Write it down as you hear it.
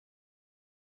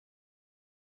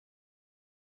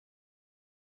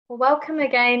Well, welcome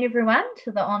again, everyone,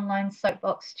 to the online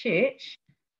Soapbox Church.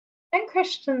 In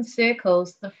Christian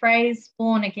circles, the phrase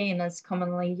born again is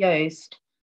commonly used.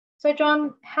 So,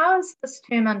 John, how is this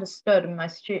term understood in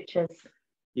most churches?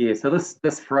 Yeah, so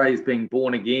this phrase being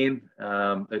born again,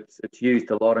 it's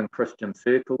used a lot in Christian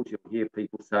circles. You'll hear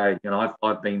people say,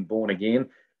 I've been born again.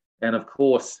 And of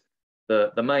course,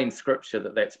 the main scripture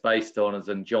that's based on is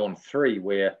in John 3,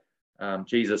 where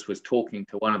Jesus was talking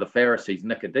to one of the Pharisees,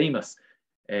 Nicodemus.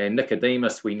 And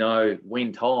Nicodemus, we know,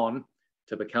 went on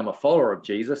to become a follower of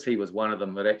Jesus. He was one of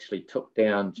them that actually took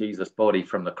down Jesus' body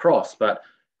from the cross. But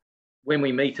when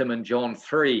we meet him in John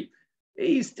 3,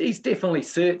 he's definitely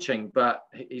searching, but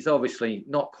he's obviously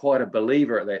not quite a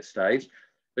believer at that stage.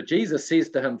 But Jesus says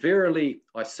to him, "Verily,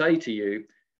 I say to you,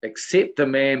 except a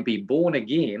man be born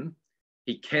again,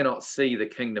 he cannot see the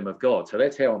kingdom of God." So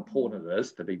that's how important it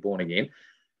is to be born again.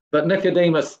 But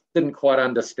Nicodemus didn't quite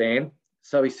understand.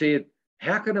 So he said,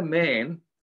 "How can a man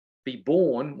be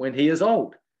born when he is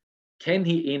old? Can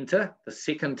he enter the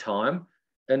second time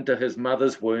into his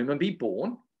mother's womb and be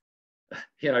born?"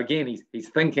 Again, he's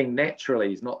thinking naturally.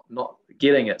 He's not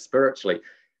getting it spiritually.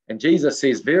 And Jesus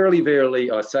says, "Verily,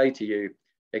 verily, I say to you,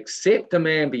 except a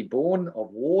man be born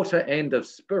of water and of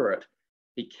spirit,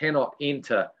 he cannot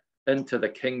enter into the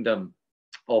kingdom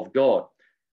of God."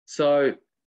 So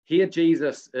here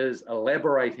Jesus is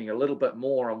elaborating a little bit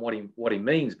more on what he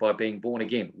means by being born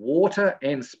again. Water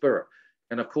and spirit.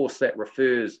 And of course, that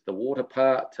refers the water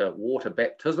part to water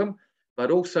baptism, but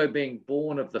also being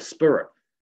born of the Spirit.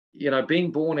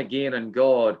 Being born again in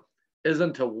God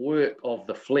isn't a work of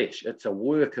the flesh. It's a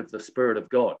work of the Spirit of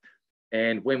God.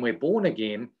 And when we're born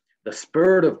again, the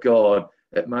Spirit of God,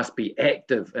 it must be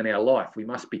active in our life. We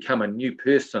must become a new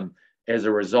person as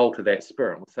a result of that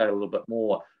Spirit. We'll say a little bit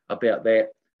more about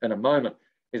that in a moment.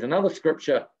 There's another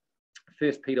scripture,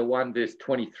 1 Peter 1, verse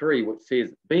 23, which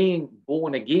says, "Being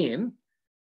born again,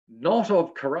 not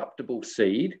of corruptible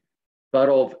seed, but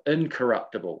of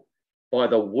incorruptible, by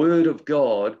the word of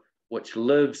God, which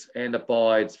lives and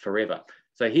abides forever."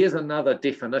 So here's another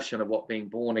definition of what being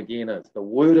born again is. The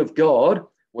word of God,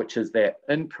 which is that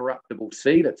incorruptible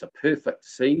seed, it's a perfect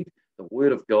seed, the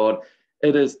word of God,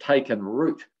 it has taken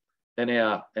root in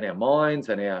our minds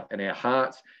and our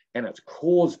hearts, and it's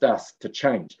caused us to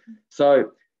change.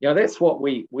 So, that's what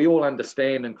we all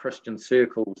understand in Christian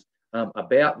circles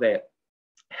about that.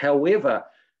 However,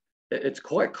 it's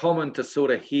quite common to sort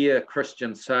of hear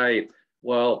Christians say,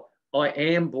 "Well, I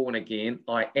am born again,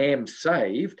 I am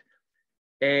saved,"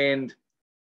 and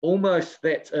almost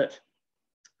that's it.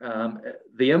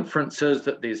 The inference is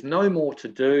that there's no more to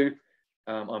do.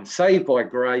 I'm saved by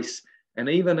grace. And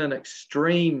even in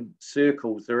extreme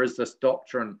circles, there is this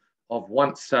doctrine of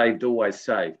once saved, always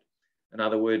saved. In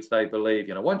other words, they believe,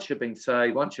 once you've been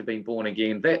saved, once you've been born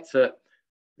again, that's it.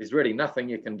 There's really nothing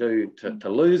you can do to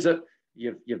lose it.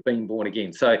 You've been born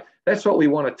again. So that's what we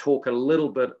want to talk a little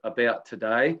bit about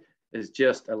today, is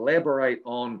just elaborate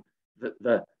on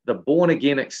the born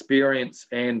again experience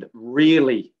and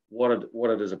really what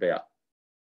it is about.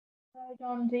 So,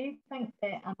 John, do you think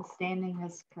that understanding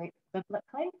is correct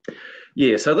biblically?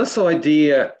 Yeah, so this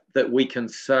idea that we can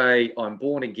say, "I'm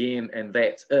born again," and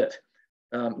that's it.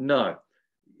 No.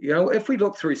 If we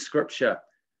look through scripture,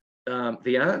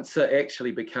 the answer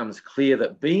actually becomes clear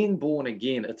that being born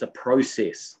again, it's a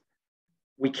process.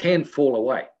 We can fall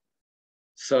away.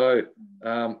 So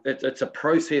it's a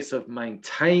process of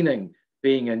maintaining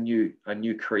being a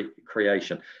new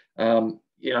creation.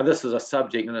 This is a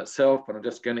subject in itself, but I'm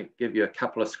just going to give you a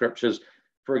couple of scriptures.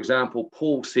 For example,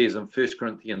 Paul says in 1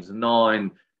 Corinthians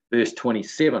 9, verse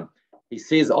 27, he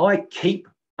says, "I keep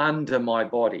under my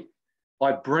body.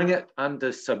 I bring it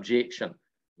under subjection,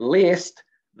 lest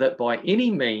that by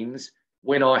any means,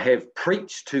 when I have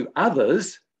preached to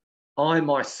others, I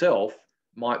myself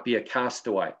might be a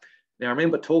castaway." Now, I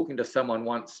remember talking to someone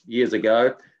once years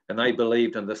ago, and they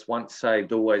believed in this once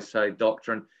saved, always saved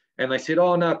doctrine. And they said,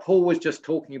 "Oh, no, Paul was just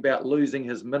talking about losing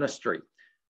his ministry."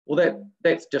 Well,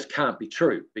 that just can't be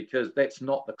true, because that's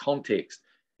not the context.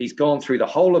 He's gone through the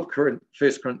whole of 1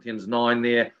 Corinthians 9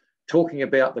 there, talking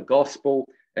about the gospel.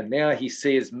 And now he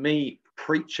says, me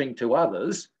preaching to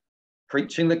others,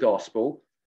 preaching the gospel,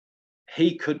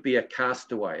 he could be a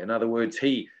castaway. In other words,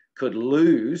 he could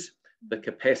lose the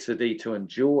capacity to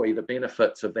enjoy the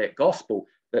benefits of that gospel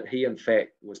that he, in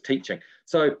fact, was teaching.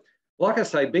 So, like I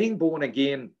say, being born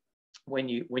again, when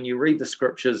you read the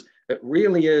scriptures, it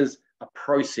really is a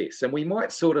process. And we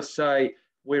might sort of say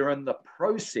we're in the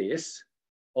process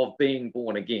of being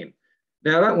born again.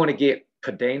 Now, I don't want to get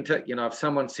pedantic. If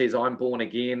someone says, "I'm born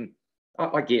again,"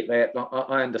 I get that.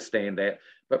 I understand that.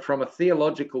 But from a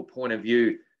theological point of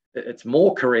view, it's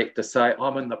more correct to say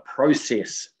I'm in the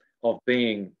process of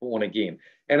being born again.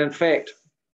 And in fact,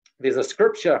 there's a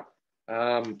scripture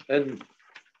in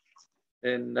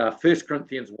 1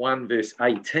 Corinthians 1 verse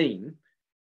 18,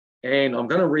 and I'm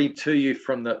going to read to you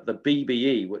from the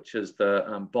BBE, which is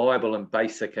the Bible in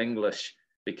Basic English,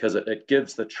 because it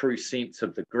gives the true sense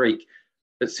of the Greek.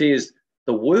 It says,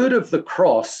 the word of the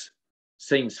cross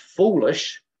seems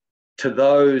foolish to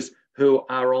those who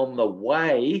are on the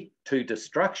way to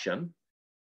destruction,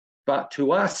 but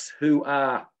to us who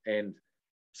are, and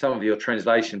some of your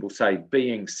translation will say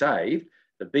being saved,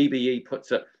 the BBE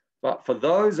puts it, but for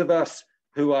those of us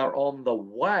who are on the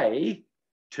way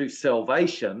to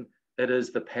salvation, it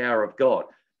is the power of God.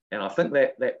 And I think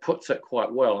that puts it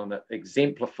quite well, and it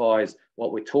exemplifies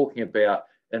what we're talking about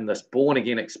in this born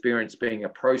again experience being a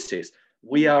process.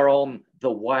 We are on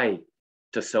the way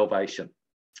to salvation.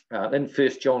 In 1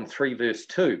 John 3 verse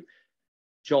 2,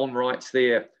 John writes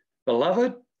there,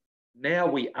 beloved, now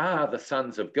we are the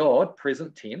sons of God,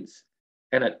 present tense,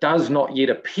 and it does not yet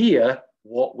appear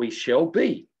what we shall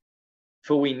be.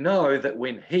 For we know that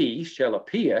when he shall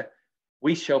appear,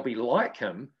 we shall be like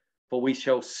him, for we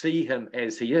shall see him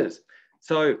as he is.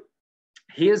 So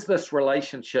here's this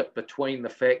relationship between the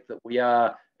fact that we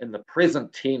are in the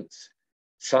present tense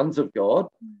sons of God,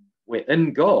 we're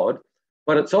in God,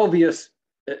 but it's obvious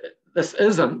this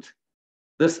isn't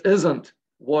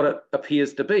what it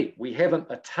appears to be. We haven't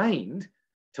attained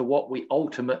to what we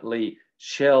ultimately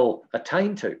shall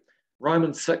attain to.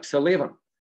 Romans 6:11,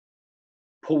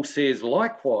 Paul says,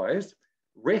 likewise,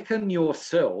 reckon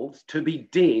yourselves to be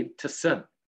dead to sin.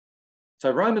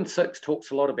 So Romans 6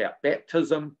 talks a lot about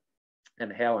baptism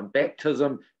and how in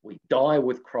baptism we die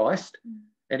with Christ.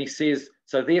 And he says,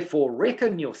 so therefore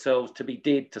reckon yourselves to be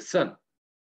dead to sin,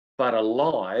 but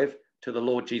alive to the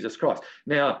Lord Jesus Christ.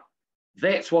 Now,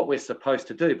 that's what we're supposed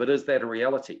to do, but is that a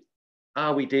reality?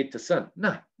 Are we dead to sin?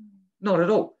 No, not at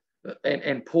all.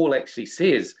 And Paul actually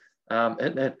says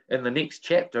in the next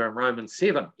chapter in Romans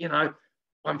 7,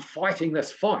 I'm fighting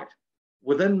this fight.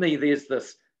 Within me, there's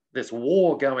this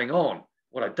war going on.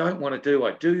 What I don't want to do,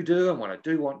 I do, and what I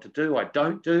do want to do, I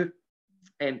don't do.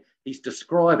 And he's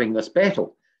describing this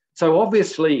battle. So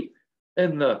obviously,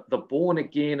 in the born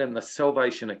again and the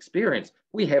salvation experience,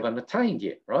 we haven't attained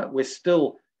yet, right? We're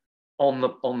still on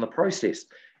the process.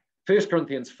 1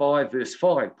 Corinthians 5 verse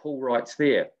 5, Paul writes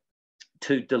there,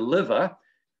 to deliver,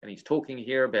 and he's talking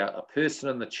here about a person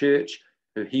in the church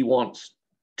who he wants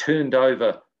turned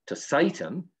over to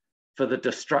Satan for the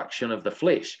destruction of the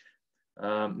flesh.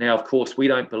 Now, of course, we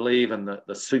don't believe in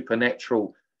the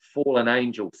supernatural fallen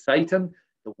angel Satan.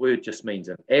 The word just means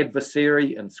an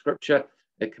adversary in Scripture.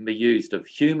 It can be used of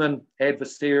human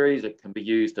adversaries. It can be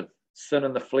used of sin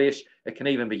in the flesh. It can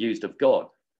even be used of God.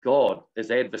 God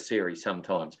is adversary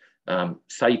sometimes,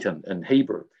 Satan in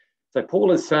Hebrew. So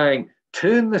Paul is saying,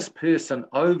 turn this person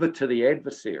over to the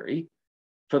adversary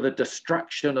for the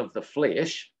destruction of the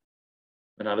flesh.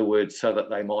 In other words, so that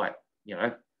they might,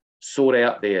 sort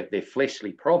out their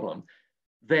fleshly problem,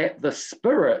 that the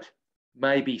spirit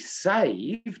may be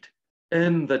saved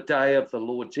in the day of the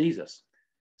Lord Jesus.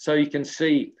 So you can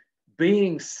see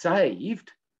being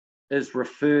saved is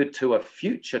referred to a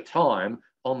future time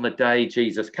on the day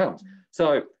Jesus comes.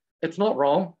 So it's not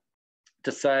wrong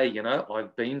to say,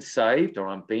 I've been saved or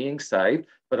I'm being saved,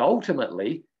 but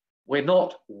ultimately we're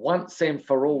not once and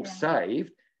for all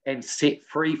saved and set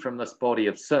free from this body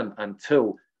of sin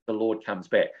until the Lord comes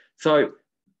back. So,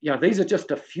 these are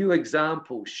just a few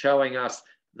examples showing us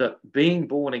that being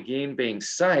born again, being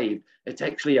saved, it's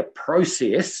actually a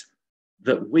process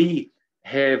that we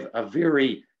have a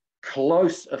very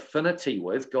close affinity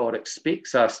with. God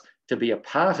expects us to be a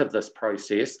part of this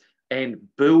process and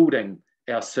building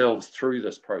ourselves through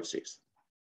this process.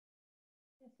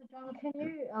 So John, can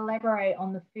you elaborate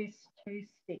on the first two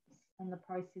steps in the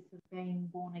process of being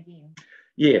born again?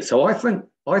 Yeah, so I think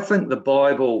the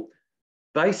Bible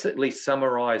basically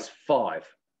summarizes five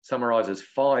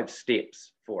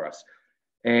steps for us.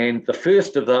 And the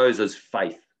first of those is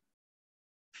faith.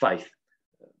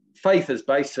 Faith is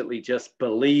basically just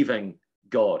believing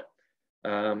God.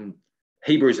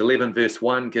 Hebrews 11 verse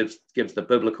 1 gives the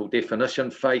biblical definition.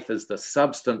 Faith is the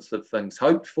substance of things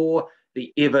hoped for,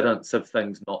 the evidence of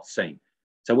things not seen.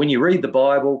 So when you read the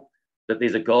Bible, that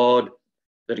there's a God,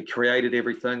 that he created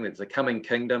everything, there's a coming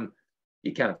kingdom,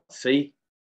 you can't see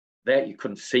that. You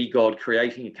couldn't see God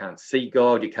creating. You can't see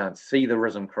God. You can't see the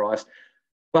risen Christ.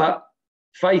 But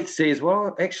faith says,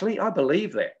 well, actually, I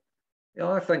believe that.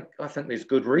 I think there's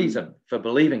good reason for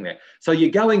believing that. So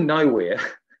you're going nowhere.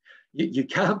 You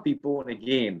can't be born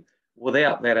again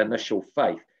without that initial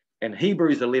faith. And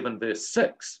Hebrews 11 verse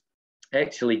 6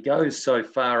 actually goes so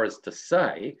far as to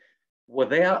say,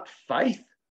 without faith,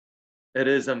 it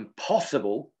is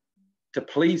impossible to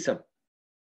please him.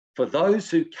 For those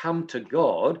who come to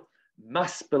God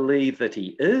must believe that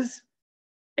he is,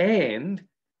 and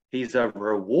he's a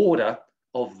rewarder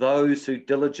of those who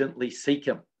diligently seek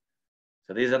him.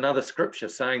 So there's another scripture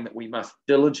saying that we must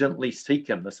diligently seek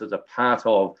him. This is a part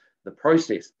of the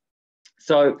process.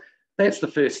 So that's the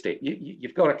first step.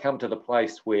 You've got to come to the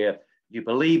place where you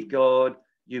believe God,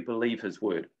 you believe his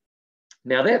word.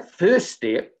 Now that first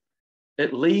step,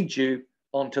 it leads you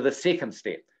onto the second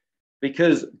step,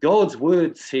 because God's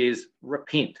word says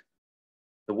repent.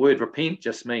 The word repent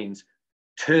just means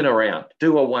turn around,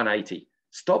 do a 180,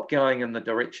 stop going in the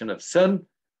direction of sin,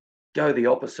 go the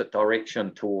opposite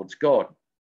direction towards God.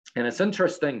 And it's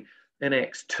interesting in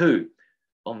Acts 2,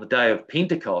 on the day of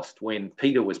Pentecost, when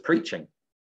Peter was preaching,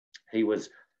 he was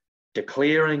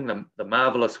declaring the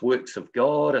marvelous works of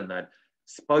God, and they'd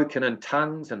spoken in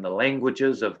tongues and the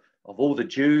languages of all the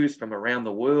Jews from around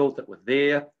the world that were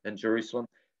there in Jerusalem.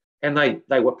 And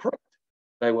they were pricked.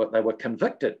 They were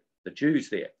convicted, the Jews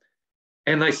there.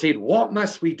 And they said, what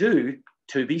must we do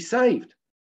to be saved?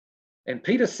 And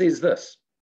Peter says this: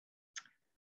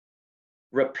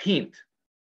 repent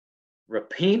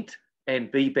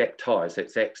and be baptized.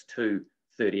 That's Acts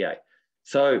 2:38.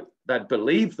 So they'd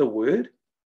believed the word.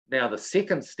 Now the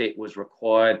second step was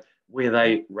required, where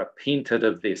they repented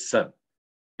of their sin,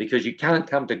 because you can't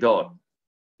come to God,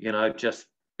 just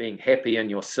being happy in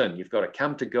your sin. You've got to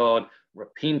come to God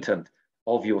repentant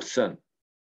of your sin.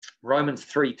 Romans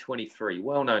 3:23,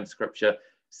 well-known scripture,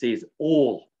 says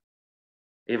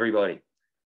everybody,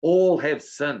 all have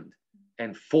sinned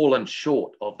and fallen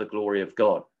short of the glory of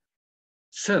God.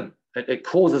 Sin, it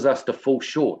causes us to fall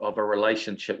short of a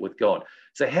relationship with God.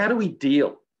 So how do we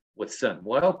deal with sin?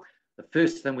 Well, the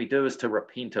first thing we do is to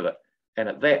repent of it. And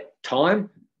at that time,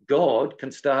 God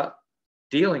can start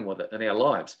dealing with it in our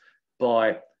lives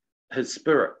by his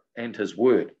Spirit and his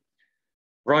word.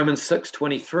 Romans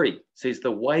 6:23 says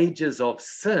the wages of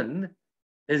sin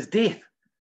is death,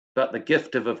 but the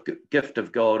gift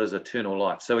of God is eternal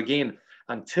life. So again,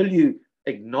 until you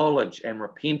acknowledge and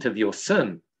repent of your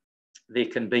sin, there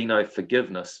can be no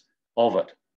forgiveness of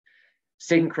it.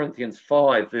 2 Corinthians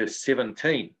 5 verse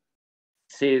 17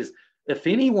 says, if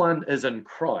anyone is in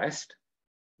Christ,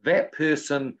 that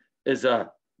person is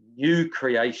a new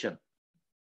creation.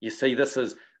 You see, this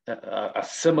is a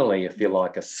simile, if you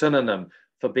like, a synonym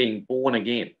for being born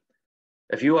again.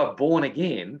 If you are born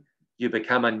again, you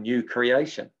become a new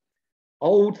creation.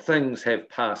 Old things have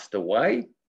passed away.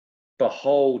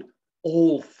 Behold,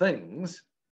 all things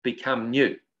become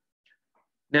new.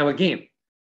 Now again,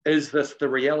 is this the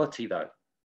reality though?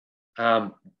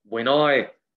 When I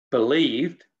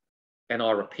believed and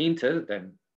I repented,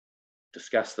 and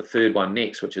discuss the third one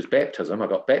next, which is baptism, I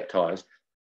got baptized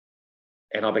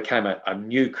and I became a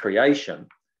new creation.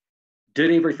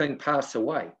 Did everything pass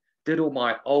away? Did all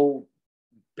my old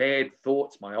bad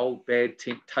thoughts, my old bad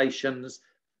temptations,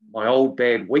 my old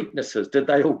bad weaknesses, did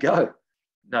they all go?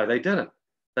 No, they didn't.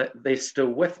 They're still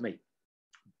with me.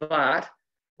 But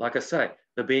like I say,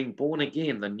 the being born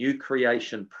again, the new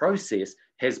creation process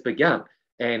has begun.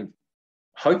 And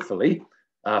hopefully,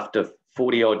 after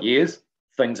 40 odd years,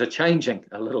 things are changing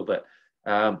a little bit.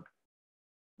 Not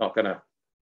going to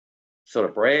sort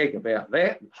of brag about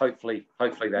that. Hopefully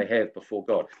they have before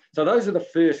God. So those are the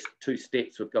first two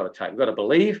steps we've got to take. We've got to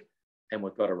believe and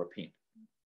we've got to repent.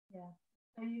 Yeah.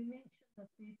 So you mentioned the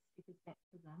first step is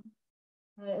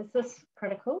baptism. Is this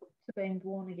critical to being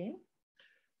born again?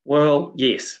 Well,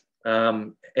 yes.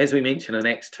 As we mentioned in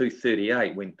Acts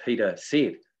 2:38, when Peter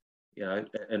said,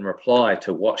 in reply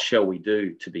to what shall we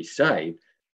do to be saved,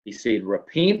 he said,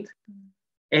 repent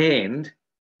and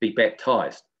be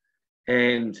baptized.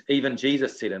 And even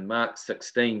Jesus said in Mark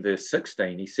 16, verse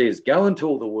 16, he says, go into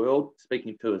all the world,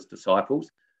 speaking to his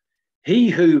disciples, he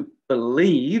who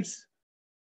believes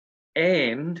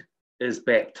and is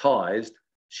baptized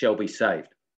shall be saved.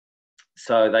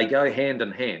 So they go hand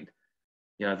in hand.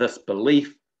 This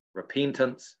belief,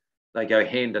 repentance, they go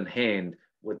hand in hand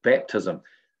with baptism.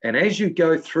 And as you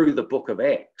go through the book of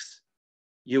Acts,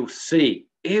 you'll see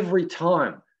every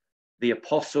time the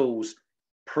apostles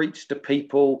preach to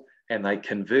people and they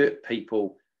convert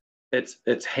people,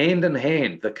 it's hand in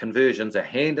hand. The conversions are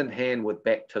hand in hand with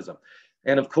baptism.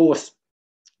 And of course,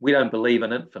 we don't believe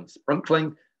in infant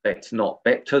sprinkling. That's not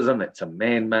baptism. That's a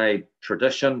man-made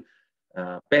tradition.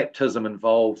 Baptism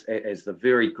involves, as the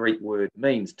very Greek word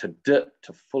means, to dip,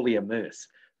 to fully immerse.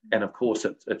 And of course,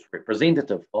 it's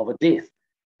representative of a death.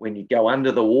 When you go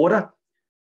under the water,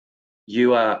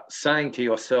 you are saying to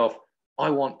yourself, I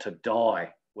want to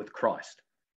die with Christ.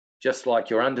 Just like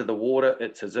you're under the water,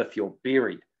 it's as if you're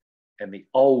buried. And the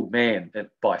old man, and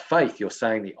by faith, you're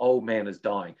saying the old man is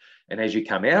dying. And as you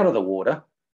come out of the water,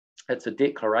 it's a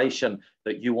declaration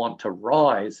that you want to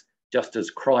rise just as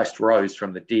Christ rose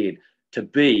from the dead, to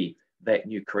be that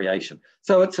new creation.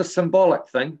 So it's a symbolic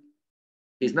thing.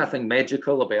 There's nothing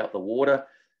magical about the water.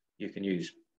 You can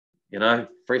use,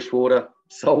 fresh water,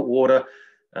 salt water.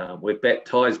 We've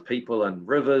baptized people in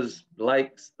rivers,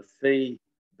 lakes, the sea,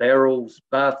 barrels,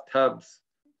 bathtubs,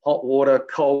 hot water,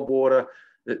 cold water.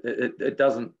 It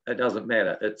doesn't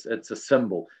matter. It's a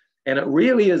symbol. And it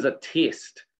really is a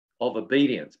test of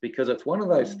obedience, because it's one of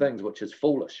those things which is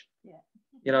foolish.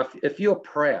 Yeah. If you're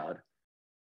proud,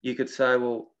 you could say,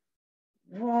 well,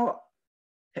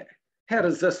 how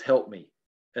does this help me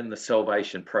in the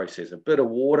salvation process? A bit of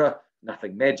water,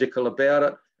 nothing magical about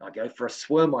it. I go for a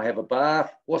swim, I have a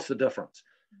bath. What's the difference?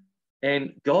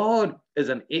 And God is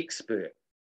an expert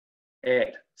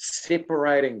at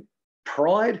separating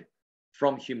pride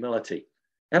from humility.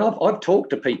 And I've talked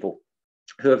to people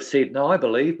who have said, no, I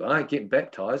believe, I ain't getting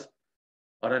baptized.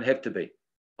 I don't have to be.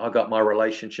 I got my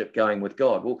relationship going with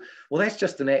God. Well, that's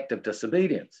just an act of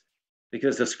disobedience,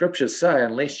 because the scriptures say,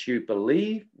 unless you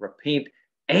believe, repent,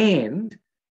 and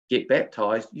get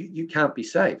baptized, you can't be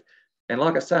saved. And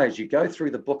like I say, as you go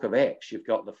through the book of Acts, you've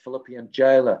got the Philippian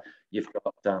jailer, you've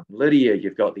got Lydia,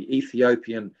 you've got the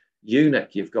Ethiopian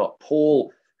eunuch, you've got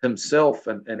Paul himself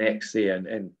in Acts there,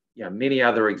 and many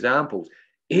other examples.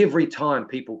 Every time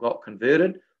people got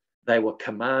converted, they were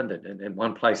commanded. And in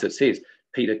one place it says,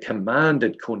 Peter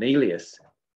commanded Cornelius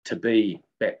to be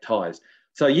baptized.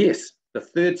 So yes, the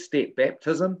third step,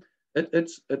 baptism,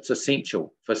 it's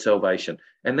essential for salvation.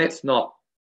 And that's not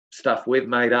stuff we've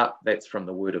made up. That's from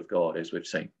the word of God, as we've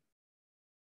seen.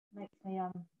 Makes me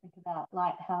think about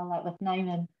how with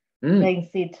Naaman being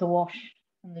said to wash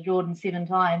in the Jordan 7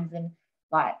 times, and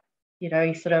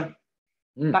he sort of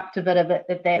bucked a bit of it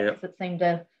at that, because it seemed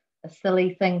a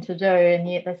silly thing to do. And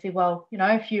yet they said, well,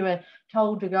 if you were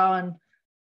told to go and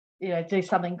do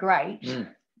something great,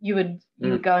 you would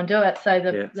go and do it. So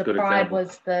the pride example.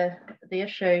 Was the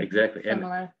issue. Exactly.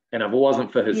 Similar. And if it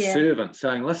wasn't for his servant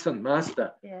saying, listen,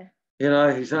 master,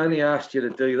 he's only asked you to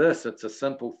do this. It's a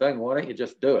simple thing. Why don't you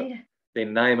just do it? Yeah.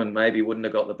 Then Naaman maybe wouldn't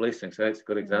have got the blessing. So that's a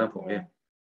good example. Yeah.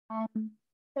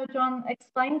 So John,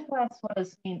 explain to us what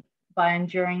is meant by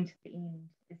enduring to the end.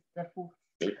 Is the fourth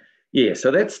step. Yeah,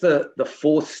 so that's the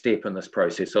fourth step in this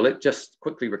process. So let's just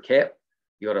quickly recap.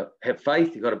 You got to have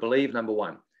faith. You got to believe, number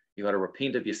 1. You got to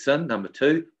repent of your sin, number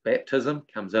 2. Baptism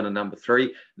comes in at number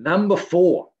 3. Number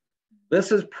 4,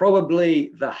 this is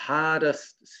probably the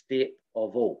hardest step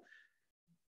of all.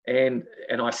 And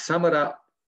I sum it up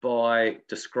by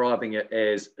describing it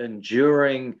as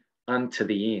enduring unto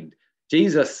the end.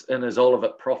 Jesus, in his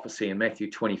Olivet prophecy in Matthew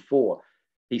 24,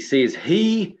 he says,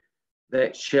 he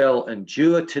that shall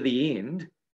endure to the end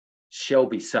shall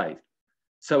be saved.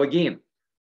 So again,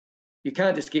 you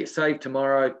can't just get saved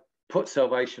tomorrow, put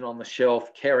salvation on the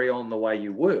shelf, carry on the way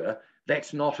you were.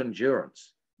 That's not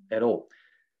endurance at all.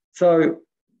 So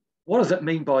what does it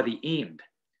mean by the end?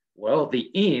 Well, the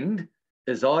end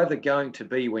is either going to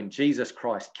be when Jesus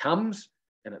Christ comes,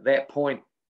 and at that point,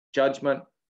 judgment,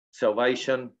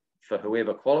 salvation for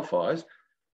whoever qualifies,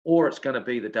 or it's going to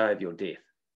be the day of your death.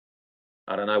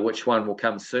 I don't know which one will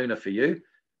come sooner for you,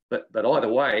 but either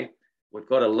way, we've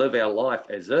got to live our life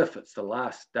as if it's the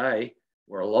last day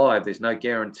we're alive. There's no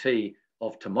guarantee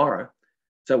of tomorrow.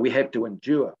 So we have to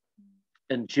endure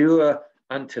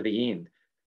unto the end.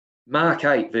 Mark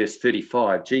 8, verse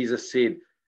 35, Jesus said,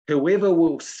 whoever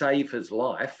will save his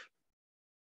life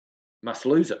must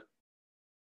lose it.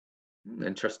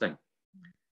 Interesting.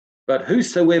 But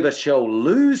whosoever shall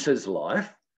lose his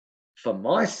life for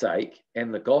my sake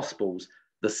and the gospel's,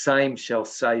 the same shall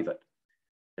save it.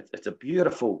 It's a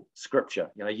beautiful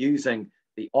scripture, using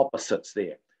the opposites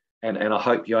there. And I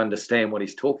hope you understand what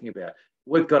he's talking about.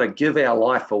 We've got to give our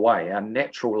life away, our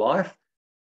natural life,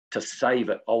 to save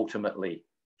it ultimately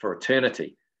for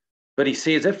eternity. But he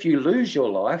says, if you lose your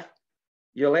life,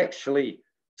 you'll actually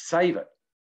save it.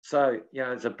 So,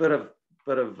 there's a bit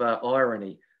of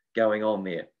irony going on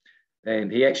there.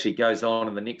 And he actually goes on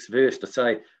in the next verse to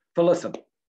say, for listen,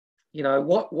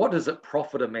 what does it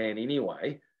profit a man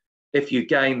anyway if you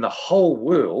gain the whole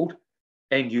world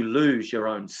and you lose your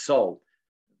own soul?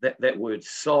 That word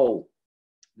soul,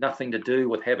 nothing to do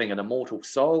with having an immortal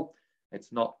soul.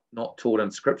 It's not taught in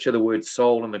scripture. The word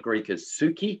soul in the Greek is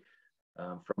psyche,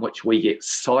 from which we get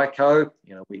psycho.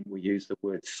 We use the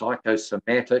word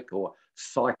psychosomatic or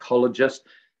psychologist,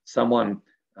 someone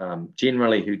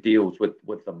generally who deals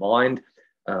with the mind.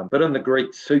 But in the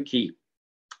Greek, psyche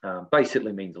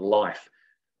basically means life.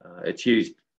 It's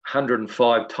used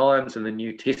 105 times in the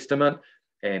New Testament,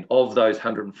 and of those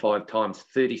 105 times,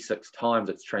 36 times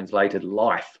it's translated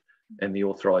life in the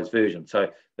Authorized Version. So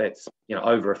that's,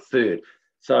 over a third.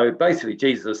 So basically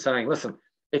Jesus is saying, listen,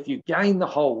 if you gain the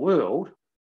whole world,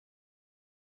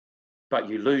 but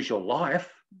you lose your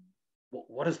life,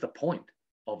 what is the point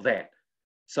of that?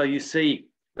 So you see,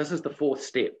 this is the fourth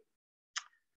step.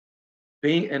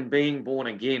 Being born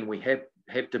again, we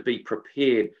have to be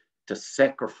prepared to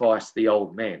sacrifice the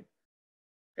old man,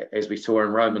 as we saw in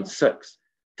Romans 6,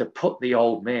 to put the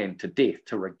old man to death,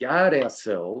 to regard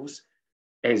ourselves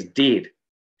as dead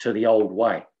to the old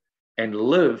way and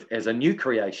live as a new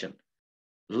creation,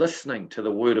 listening to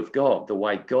the word of God, the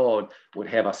way God would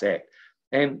have us act.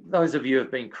 And those of you who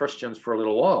have been Christians for a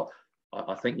little while,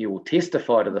 I think you will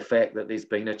testify to the fact that there's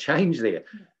been a change there.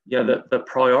 The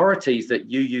priorities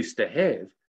that you used to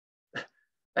have,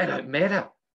 they don't matter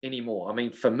anymore. I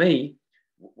mean, for me,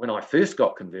 when I first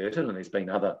got converted, and there's been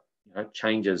other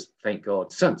changes, thank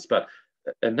God, since, but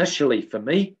initially for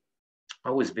me, I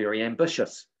was very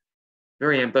ambitious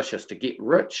to get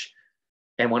rich.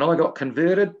 And when I got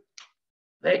converted,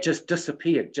 that just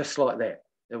disappeared just like that.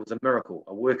 It was a miracle,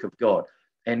 a work of God.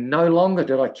 And no longer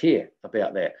did I care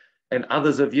about that. And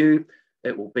others of you,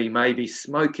 it will be maybe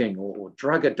smoking or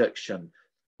drug addiction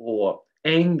or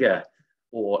anger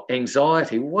or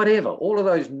anxiety, whatever, all of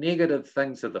those negative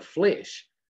things of the flesh.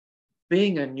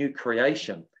 Being a new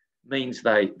creation means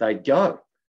they go.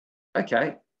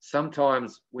 Okay,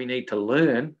 sometimes we need to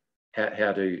learn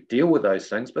how to deal with those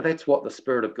things, but that's what the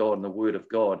Spirit of God and the Word of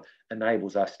God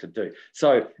enables us to do.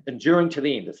 So enduring to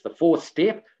the end, it's the fourth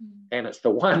step, and it's the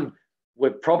one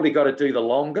we've probably got to do the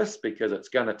longest, because it's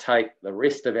going to take the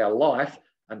rest of our life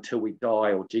until we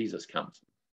die or Jesus comes.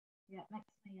 Yeah, it makes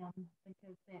me think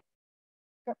of that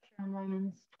scripture in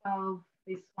Romans 12,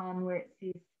 verse 1, where it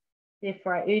says,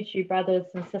 therefore I urge you, brothers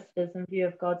and sisters, in view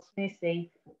of God's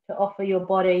mercy, to offer your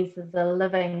bodies as a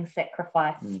living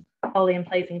sacrifice, holy and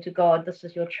pleasing to God. This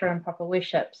is your true and proper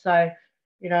worship. So,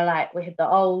 like we had the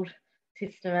Old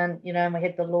Testament, and we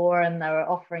had the law, and they were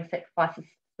offering sacrifices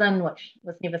to sin, which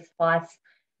was never suffice.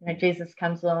 Jesus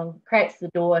comes along, creates the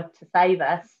door to save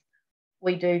us.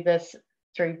 We do this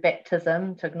through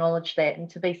baptism to acknowledge that and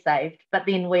to be saved. But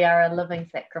then we are a living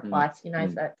sacrifice, so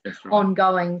it's right.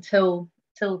 Ongoing till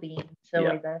the end, till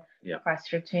either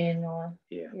Christ's return or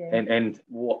And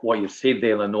what you said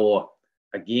there, Lenore,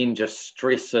 again just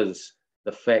stresses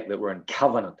the fact that we're in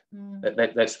covenant.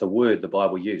 That's the word the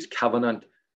Bible used, covenant,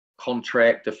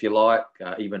 contract, if you like,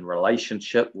 even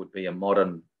relationship would be a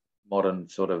modern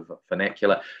sort of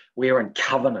vernacular. We are in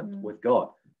covenant with God.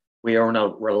 We are in a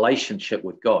relationship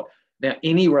with God. Now,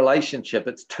 any relationship,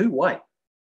 it's two-way.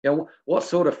 What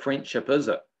sort of friendship is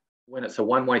it when it's a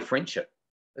one-way friendship?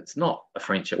 It's not a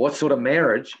friendship. What sort of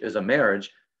marriage is a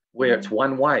marriage where it's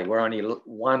one way, where only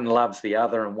one loves the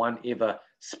other and one ever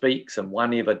speaks and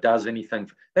one ever does anything?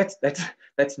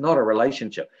 That's not a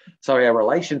relationship. So our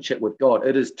relationship with God,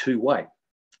 it is two-way.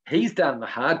 He's done the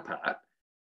hard part.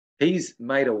 He's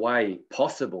made a way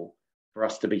possible for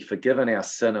us to be forgiven our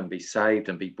sin and be saved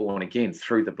and be born again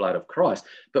through the blood of Christ.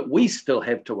 But we still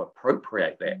have to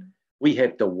appropriate that. We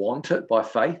have to want it by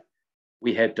faith.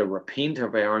 We had to repent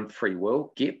of our own free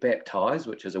will, get baptized,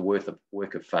 which is a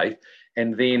work of faith,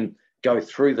 and then go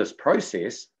through this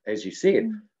process, as you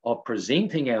said, of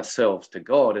presenting ourselves to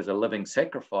God as a living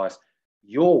sacrifice,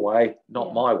 your way,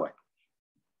 not my way.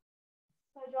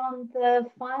 So, John, the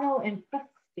final and fifth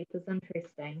step is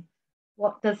interesting.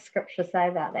 What does Scripture say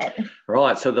about that?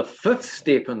 Right, so the fifth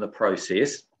step in the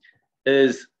process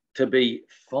is to be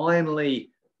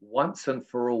finally, once and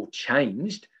for all,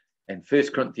 changed. And 1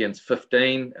 Corinthians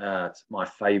 15, it's my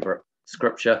favourite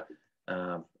scripture.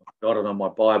 I've got it on my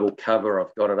Bible cover.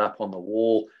 I've got it up on the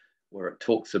wall where it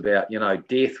talks about,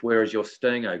 death, where is your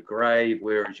sting? O grave,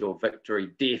 where is your victory?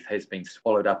 Death has been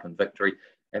swallowed up in victory.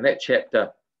 And that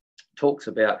chapter talks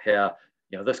about how,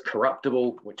 this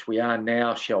corruptible, which we are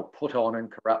now, shall put on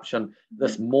incorruption.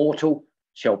 This mortal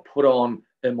shall put on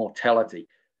immortality.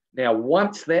 Now,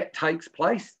 once that takes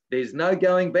place, there's no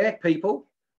going back, people.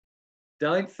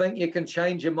 Don't think you can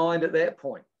change your mind at that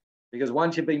point, because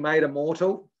once you've been made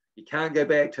immortal, you can't go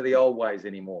back to the old ways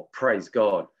anymore. Praise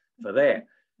God for that.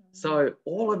 So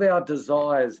all of our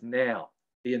desires now,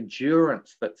 the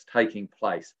endurance that's taking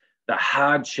place, the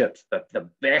hardships, the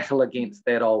battle against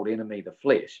that old enemy, the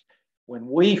flesh, when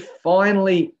we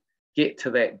finally get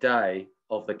to that day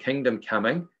of the kingdom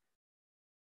coming,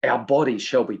 our bodies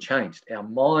shall be changed. Our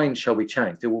mind shall be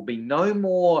changed. There will be no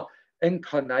more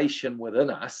inclination within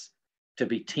us to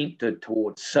be tempted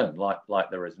towards sin like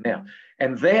there is now.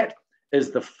 And that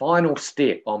is the final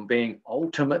step on being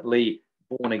ultimately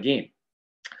born again.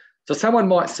 So someone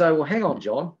might say, well, hang on,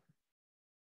 John,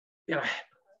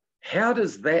 how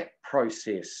does that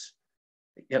process,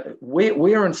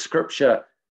 where in Scripture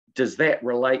does that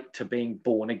relate to being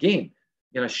born again?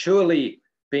 Surely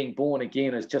being born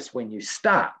again is just when you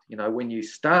start. When you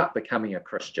start becoming a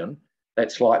Christian,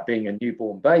 that's like being a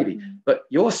newborn baby. But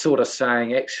you're sort of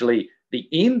saying actually the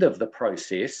end of the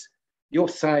process, you're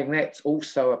saying that's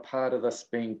also a part of this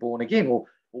being born again. Well,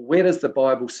 where does the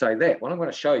Bible say that? Well, I'm going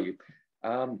to show you.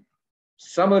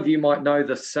 Some of you might know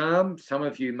the psalm. Some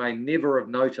of you may never have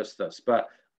noticed this, but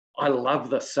I love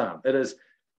this psalm. It is,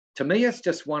 to me, it's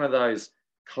just one of those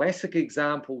classic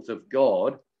examples of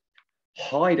God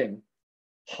hiding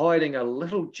a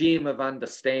little gem of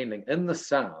understanding in the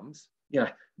Psalms,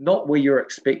 not where you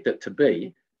expect it to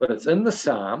be, but it's in the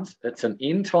Psalms, it's an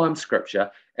end-time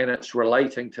scripture, and it's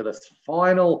relating to this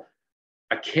final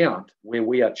account where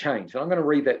we are changed. And I'm going to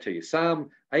read that to you. Psalm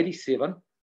 87,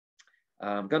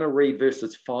 I'm going to read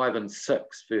verses 5 and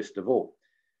 6, first of all.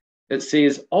 It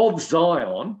says, of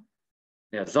Zion,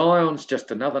 now Zion's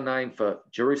just another name for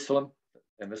Jerusalem,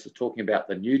 and this is talking about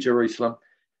the New Jerusalem.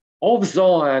 Of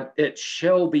Zion it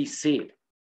shall be said.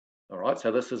 All right,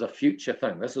 so this is a future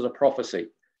thing. This is a prophecy.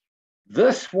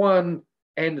 This one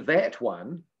and that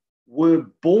one were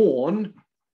born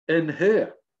in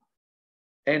her,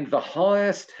 and the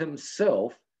highest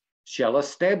himself shall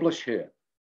establish her.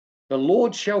 The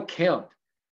Lord shall count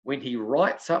when he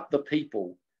writes up the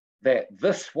people that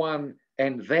this one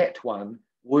and that one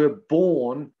were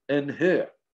born in her.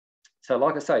 So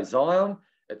like I say, Zion,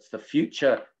 it's the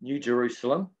future New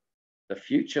Jerusalem, the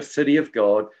future city of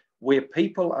God, where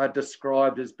people are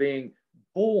described as being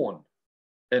born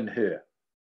in her.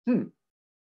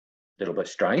 Little bit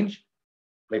strange.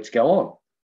 Let's go on.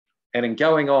 And in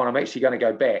going on, I'm actually going to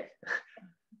go back.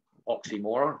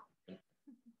 Oxymoron. I'm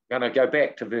going to go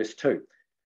back to verse 2.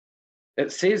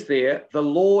 It says there, the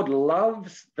Lord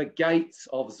loves the gates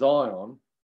of Zion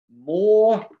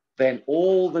more than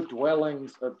all the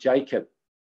dwellings of Jacob.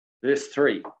 Verse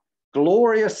 3.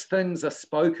 Glorious things are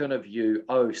spoken of you,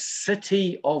 O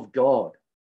city of God.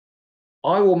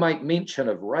 I will make mention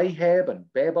of Rahab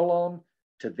and Babylon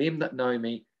to them that know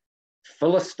me.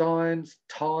 Philistines,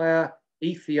 Tyre,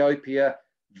 Ethiopia,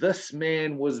 this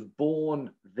man was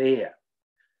born there.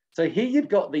 So here you've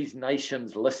got these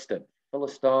nations listed.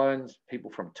 Philistines,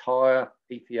 people from Tyre,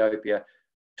 Ethiopia,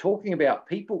 talking about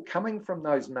people coming from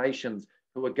those nations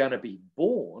who are going to be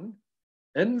born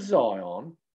in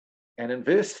Zion, and in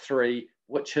verse 3,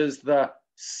 which is the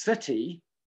city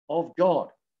of God.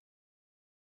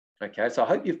 Okay, so I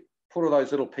hope you've put all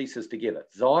those little pieces together.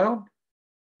 Zion,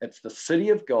 it's the city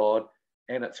of God,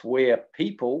 and it's where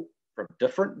people from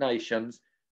different nations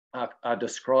are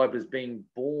described as being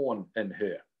born in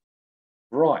her.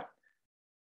 Right.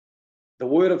 The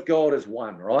word of God is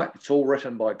one, right? It's all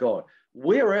written by God.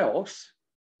 Where else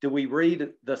do we read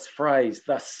this phrase,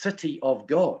 the city of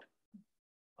God?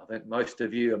 I think most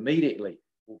of you immediately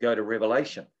will go to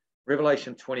Revelation.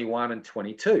 Revelation 21 and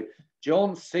 22.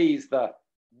 John sees the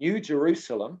New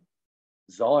Jerusalem,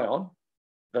 Zion,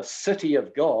 the city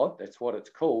of God, that's what it's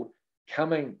called,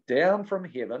 coming down from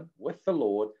heaven with the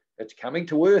Lord. It's coming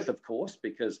to earth, of course,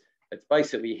 because it's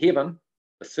basically heaven,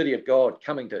 the city of God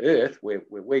coming to earth where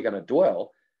we're going to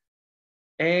dwell.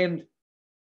 And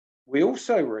we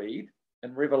also read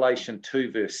in Revelation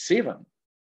 2 verse 7,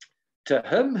 to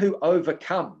him who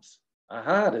overcomes.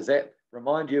 Does that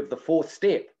remind you of the fourth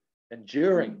step?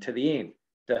 Enduring to the end.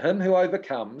 To him who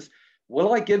overcomes,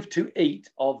 will I give to eat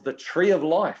of the tree of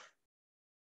life,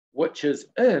 which is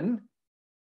in,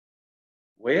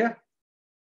 where?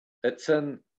 It's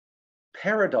in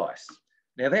paradise.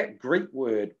 Now that Greek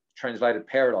word translated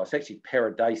paradise, actually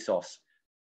paradisos,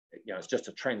 it's just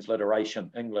a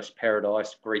transliteration, English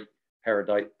paradise, Greek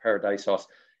paradisos.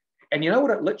 And you know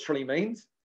what it literally means?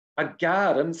 A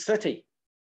garden city.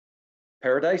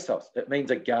 Paradisos, it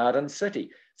means a garden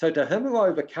city. So to him who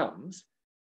overcomes,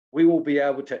 we will be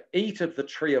able to eat of the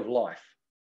tree of life.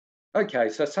 Okay,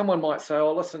 so someone might say,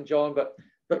 oh, listen, John, but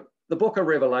the book of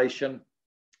Revelation,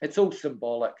 it's all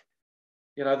symbolic.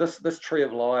 This tree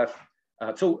of life,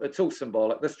 it's all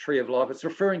symbolic. This tree of life, it's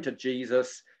referring to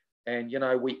Jesus, and,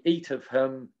 we eat of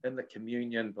him in the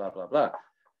communion, blah, blah, blah.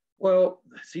 Well,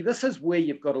 see, this is where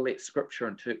you've got to let Scripture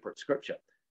interpret Scripture.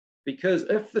 Because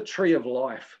if the tree of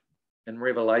life in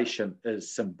Revelation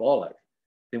is symbolic,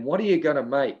 then what are you going to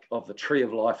make of the tree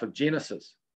of life of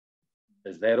Genesis?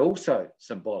 Is that also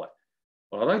symbolic?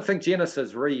 Well, I don't think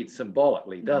Genesis reads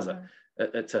symbolically, does it?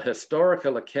 It's a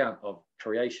historical account of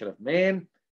creation of man,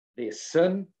 their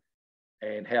sin,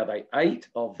 and how they ate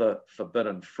of the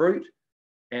forbidden fruit,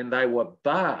 and they were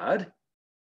barred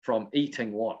from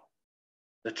eating what?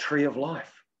 The tree of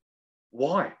life.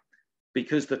 Why?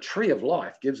 Because the tree of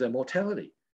life gives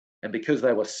immortality. And because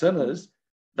they were sinners,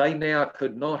 they now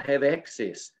could not have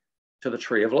access to the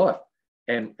tree of life.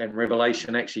 And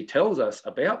Revelation actually tells us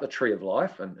about the tree of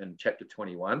life in chapter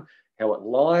 21, how it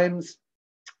lines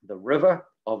the river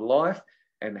of life,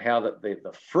 and how that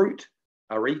the fruit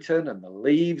are eaten and the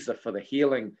leaves are for the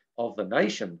healing of the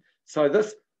nation. So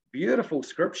this beautiful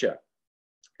scripture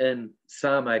in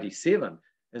Psalm 87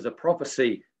 is a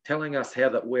prophecy telling us how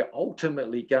that we're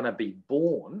ultimately going to be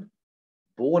born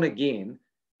again,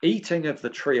 eating of the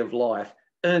tree of life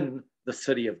in the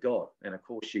city of God. And of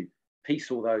course, you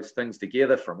piece all those things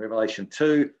together from Revelation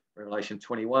 2, Revelation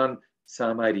 21,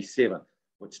 Psalm 87,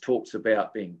 which talks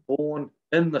about being born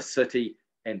in the city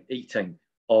and eating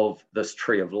of this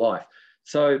tree of life.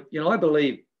 So, I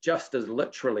believe just as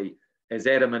literally as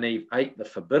Adam and Eve ate the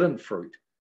forbidden fruit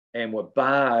and were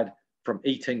barred from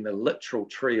eating the literal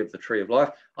tree of the tree of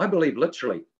life, I believe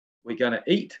literally we're going to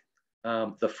eat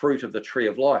the fruit of the tree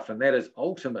of life, and that is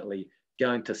ultimately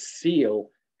going to seal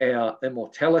our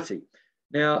immortality.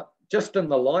 Now, just in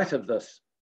the light of this,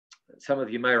 some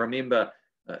of you may remember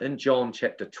in John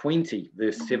chapter 20,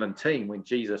 verse 17, when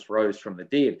Jesus rose from the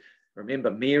dead.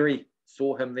 Remember, Mary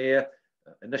saw him there.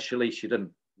 Initially, she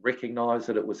didn't recognize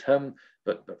that it was him,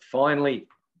 but finally,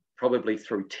 probably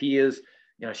through tears,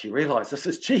 she realized this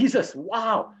is Jesus.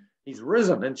 Wow, he's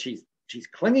risen, and she's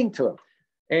clinging to him.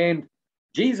 And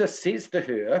Jesus says to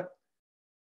her,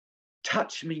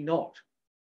 "Touch me not."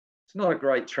 It's not a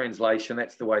great translation.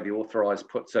 That's the way the authorized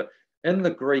puts it. In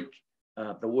the Greek,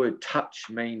 the word touch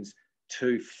means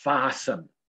to fasten,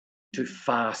 to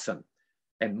fasten.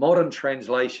 And modern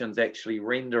translations actually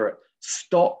render it,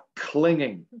 stop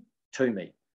clinging to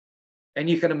me. And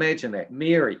you can imagine that.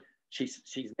 Mary, she's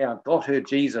now got her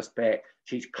Jesus back.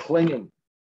 She's clinging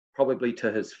probably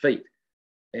to his feet.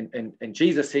 And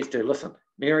Jesus says to her, "Listen,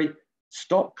 Mary,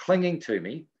 stop clinging to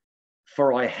me,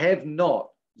 for I have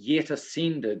not yet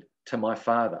ascended to my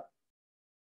Father."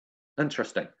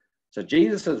 Interesting. So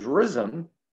Jesus has risen,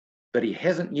 but he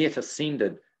hasn't yet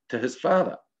ascended to his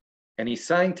Father. And he's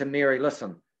saying to Mary,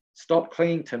 "Listen, stop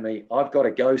clinging to me. I've got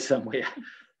to go somewhere.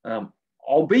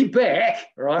 I'll be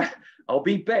back, right? I'll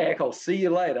be back. I'll see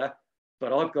you later,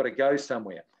 but I've got to go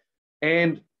somewhere."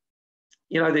 And,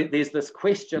 there's this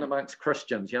question amongst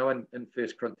Christians, in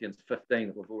 1 Corinthians 15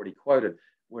 that we've already quoted,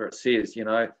 where it says,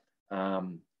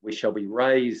 we shall be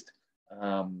raised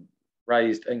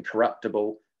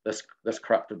incorruptible. This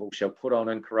corruptible shall put on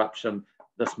incorruption.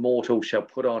 This mortal shall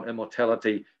put on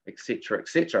immortality, etc.,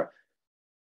 etc.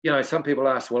 Some people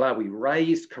ask, well, are we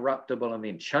raised corruptible and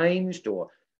then changed,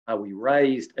 or are we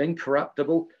raised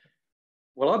incorruptible?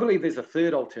 Well, I believe there's a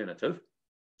third alternative,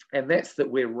 and that's that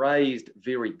we're raised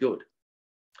very good.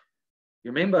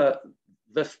 You remember,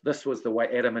 this was the way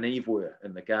Adam and Eve were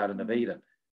in the Garden of Eden.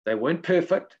 They weren't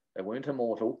perfect, they weren't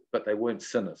immortal, but they weren't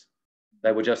sinners.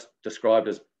 They were just described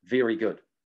as very good.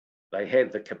 They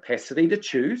had the capacity to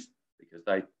choose because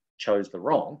they chose the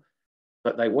wrong,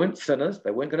 but they weren't sinners. They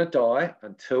weren't going to die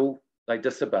until they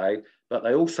disobeyed, but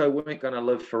they also weren't going to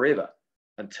live forever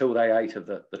until they ate of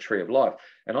the tree of life.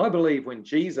 And I believe when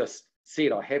Jesus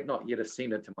said, "I have not yet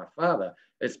ascended to my Father,"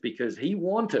 it's because he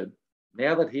wanted,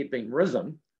 now that he'd been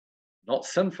risen, not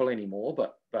sinful anymore,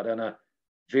 but in a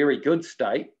very good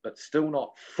state, but still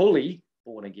not fully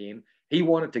born again, he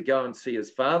wanted to go and see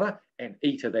his Father and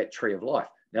eat of that tree of life.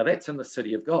 Now that's in the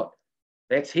city of God.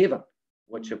 That's heaven,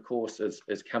 which of course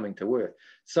is coming to earth.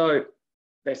 So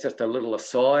that's just a little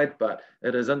aside, but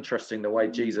it is interesting the way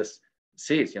Jesus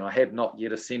says, "I have not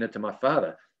yet ascended to my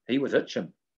Father." He was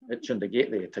itching to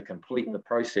get there, to complete the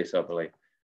process, I believe.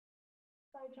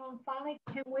 So, John, finally,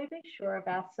 can we be sure of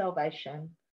our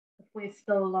salvation if we're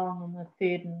still along on the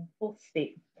third and fourth step?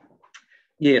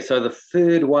 Yeah, so the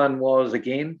third one was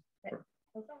again.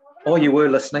 Oh, you were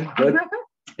listening. Good.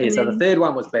 Yeah, so the third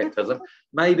one was baptism.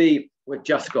 Maybe we've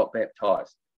just got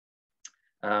baptized.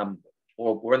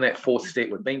 Or we're in that fourth step.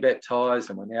 We've been baptized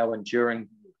and we're now enduring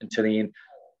into the end.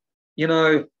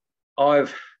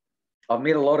 I've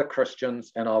met a lot of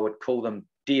Christians, and I would call them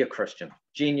dear Christians,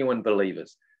 genuine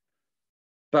believers.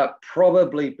 But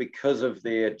probably because of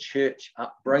their church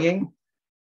upbringing,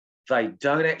 they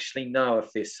don't actually know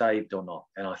if they're saved or not.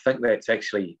 And I think that's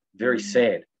actually very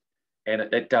sad. And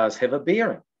it does have a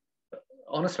bearing.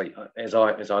 Honestly, as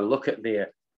I look at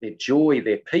their joy,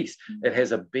 their peace, it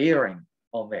has a bearing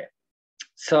on that.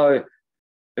 So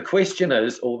the question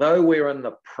is, although we're in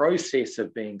the process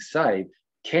of being saved,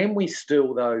 can we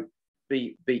still, though,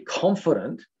 be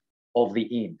confident of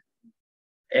the end?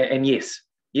 And yes,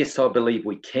 I believe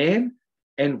we can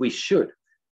and we should.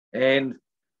 And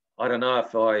I don't know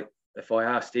if I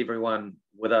asked everyone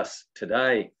with us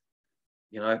today,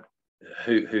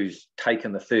 who's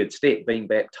taken the third step, being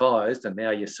baptized, and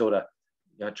now you're sort of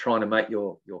trying to make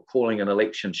your calling and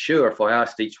election sure. If I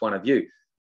asked each one of you,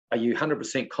 are you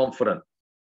 100% confident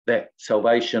that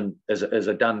salvation is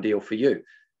a done deal for you?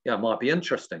 It might be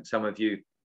interesting. Some of you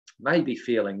may be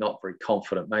feeling not very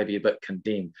confident, maybe a bit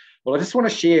condemned. Well, I just want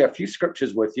to share a few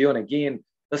scriptures with you. And again,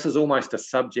 this is almost a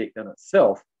subject in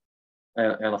itself.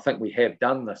 And I think we have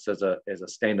done this as a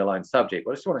standalone subject.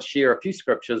 But I just want to share a few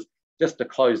scriptures just to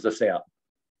close this out.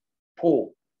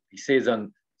 Paul, he says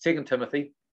in 2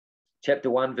 Timothy chapter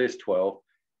 1, verse 12,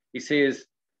 he says,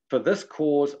 "For this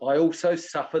cause I also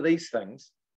suffer these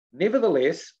things.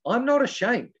 Nevertheless, I'm not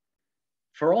ashamed,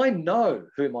 for I know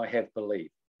whom I have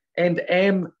believed and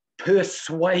am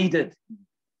persuaded.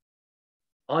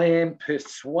 I am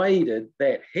persuaded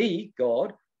that he,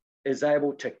 God, is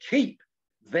able to keep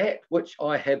that which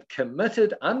I have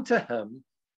committed unto him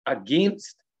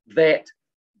against that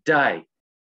day."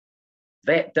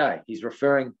 That day. He's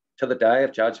referring to the day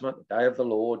of judgment, the day of the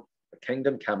Lord, the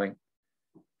kingdom coming.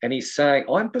 And he's saying,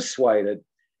 I'm persuaded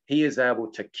he is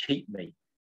able to keep me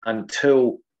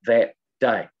until that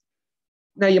day.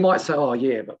 Now you might say, oh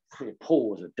yeah, but Paul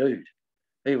was a dude.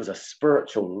 He was a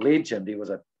spiritual legend. He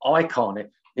was an icon.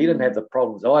 He didn't have the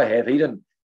problems I have. He didn't,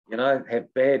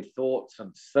 have bad thoughts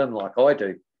and sin like I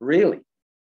do. Really?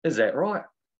 Is that right?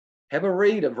 Have a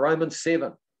read of Romans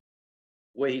 7,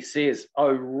 where he says,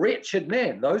 "Oh, wretched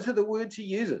man," those are the words he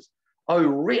uses. "Oh,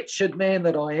 wretched man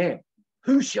that I am,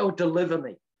 who shall deliver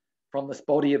me from this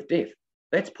body of death?"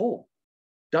 That's Paul.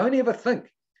 Don't ever think,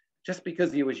 just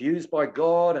because he was used by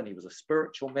God and he was a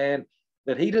spiritual man,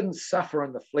 that he didn't suffer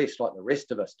in the flesh like the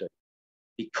rest of us do.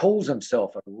 He calls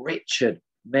himself a wretched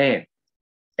man.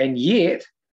 And yet,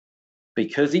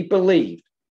 because he believed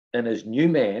in his new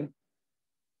man,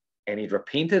 and he'd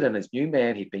repented in his new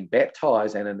man, he'd been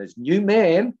baptized, and in his new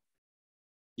man,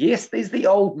 yes, there's the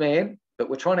old man, but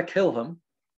we're trying to kill him,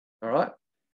 all right?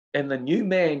 In the new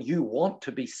man, you want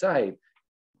to be saved.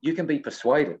 You can be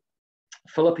persuaded.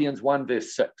 Philippians 1,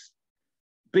 verse 6.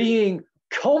 Being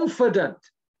confident.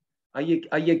 Are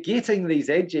you getting these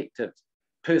adjectives?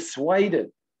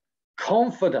 Persuaded,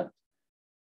 confident.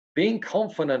 Being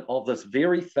confident of this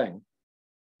very thing,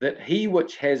 that he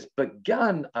which has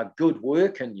begun a good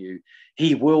work in you,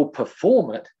 he will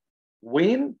perform it.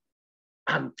 When?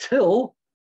 Until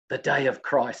the day of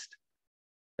Christ.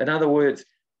 In other words,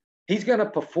 he's going to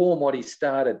perform what he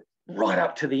started right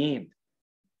up to the end.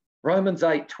 Romans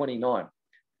 8:29.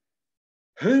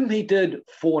 Whom he did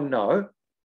foreknow,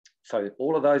 so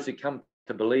all of those who come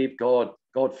to believe God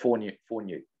foreknew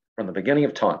from the beginning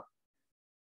of time.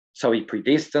 So he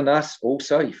predestined us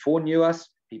also, he foreknew us,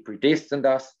 he predestined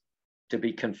us to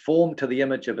be conformed to the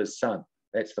image of his son.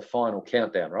 That's the final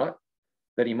countdown, right?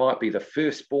 That he might be the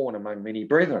firstborn among many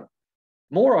brethren.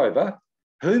 Moreover,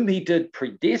 whom he did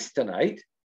predestinate,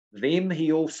 them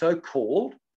he also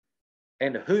called,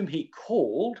 and whom he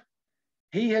called,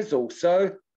 he has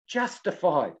also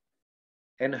justified.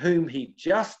 And whom he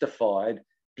justified,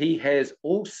 he has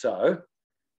also,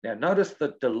 now notice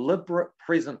the deliberate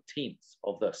present tense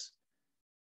of this,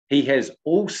 he has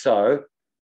also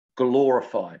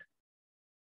glorified.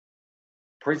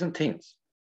 Present tense.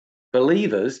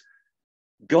 Believers,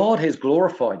 God has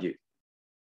glorified you.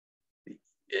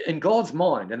 In God's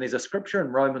mind, and there's a scripture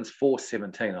in Romans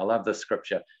 4:17, I love this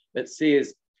scripture. It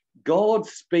says, God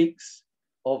speaks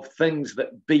of things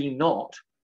that be not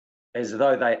as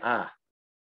though they are.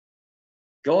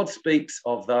 God speaks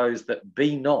of those that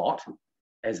be not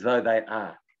as though they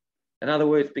are. In other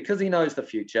words, because he knows the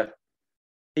future,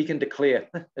 he can declare,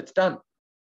 it's done.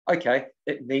 Okay,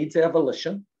 it needs our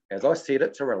volition. As I said,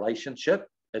 it's a relationship.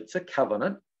 It's a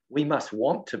covenant. We must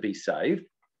want to be saved.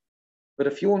 But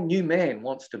if your new man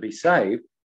wants to be saved,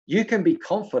 you can be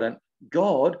confident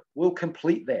God will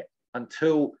complete that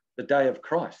until the day of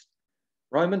Christ.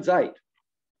 Romans 8,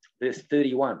 verse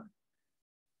 31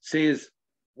 says,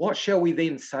 what shall we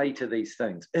then say to these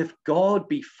things? If God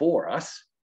be for us,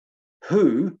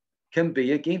 who can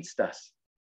be against us?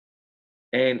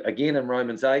 And again in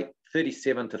Romans 8,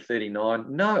 37 to 39,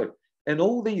 no, in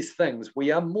all these things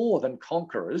we are more than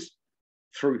conquerors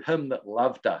through him that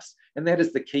loved us. And that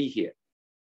is the key here.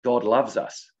 God loves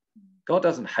us. God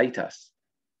doesn't hate us.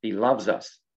 He loves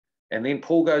us. And then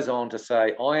Paul goes on to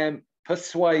say, I am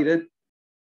persuaded,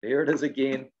 there it is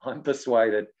again, I'm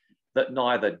persuaded that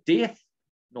neither death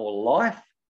nor life,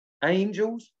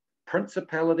 angels,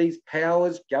 principalities,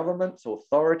 powers, governments,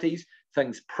 authorities,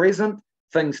 things present,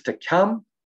 things to come,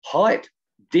 height,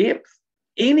 depth,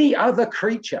 any other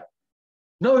creature,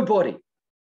 nobody,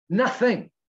 nothing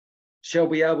shall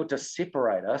be able to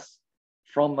separate us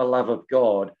from the love of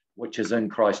God, which is in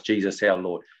Christ Jesus our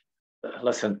Lord.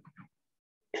 Listen,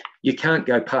 you can't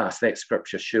go past that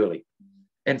scripture, surely.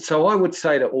 And so I would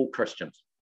say to all Christians,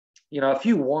 if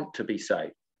you want to be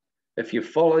saved, if you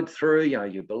followed through,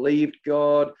 you believed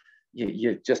God,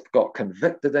 you just got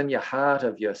convicted in your heart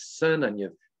of your sin and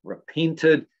you've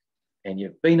repented and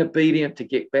you've been obedient to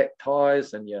get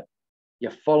baptized and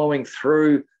you're following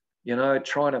through,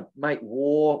 trying to make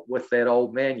war with that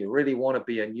old man, you really want to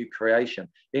be a new creation,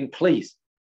 then please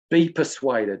be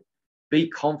persuaded, be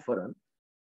confident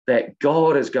that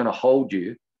God is going to hold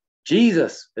you,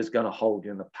 Jesus is going to hold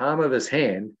you in the palm of his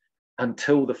hand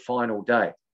until the final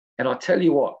day. And I tell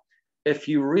you what, if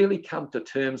you really come to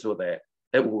terms with that,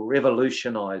 it will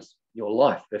revolutionize your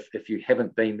life. If you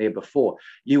haven't been there before,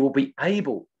 you will be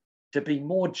able to be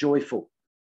more joyful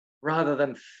rather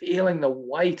than feeling the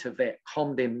weight of that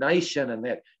condemnation and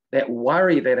that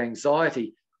worry, that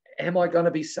anxiety. Am I going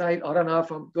to be saved? I don't know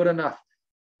if I'm good enough.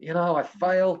 I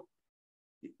fail.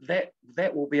 That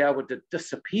will be able to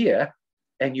disappear,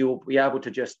 and you'll be able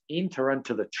to just enter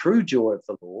into the true joy of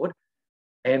the Lord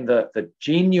and the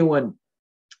genuine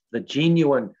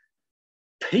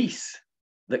peace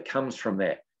that comes from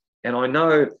that. And I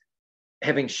know,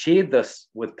 having shared this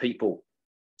with people,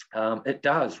 it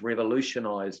does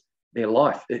revolutionize their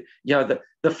life.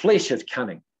 The flesh is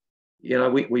cunning.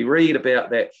 We read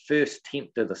about that first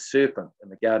tempt of the serpent in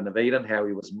the Garden of Eden, how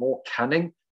he was more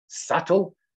cunning,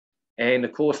 subtle. And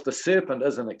of course, the serpent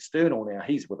isn't external now,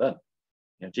 he's within.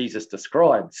 Jesus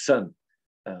described sin,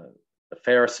 the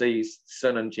Pharisees,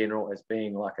 sin in general, as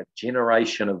being like a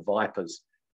generation of vipers,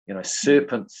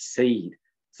 serpent seed.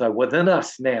 So within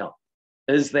us now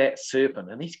is that serpent,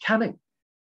 and he's cunning.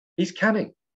 He's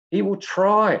cunning. He will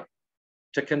try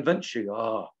to convince you,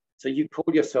 so you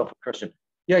call yourself a Christian.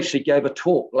 You actually gave a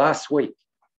talk last week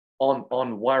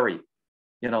on worry.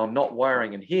 I'm not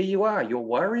worrying, and here you are, you're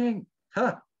worrying.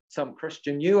 Some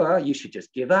Christian you are, you should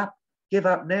just give up. Give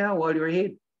up now while you're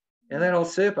ahead. And that old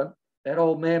serpent, that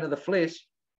old man of the flesh,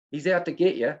 he's out to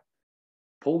get you.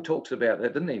 Paul talks about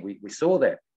that, didn't he? We saw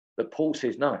that. But Paul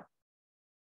says, no,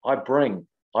 I bring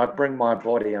my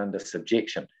body under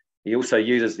subjection. He also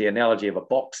uses the analogy of a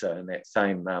boxer in that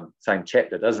same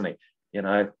chapter, doesn't he?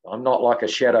 I'm not like a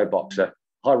shadow boxer.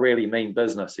 I really mean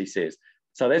business, he says.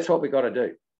 So that's what we've got to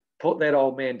do. Put that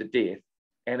old man to death.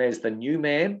 And as the new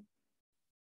man,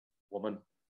 woman,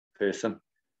 person,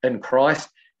 in Christ,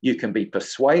 you can be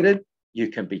persuaded, you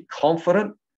can be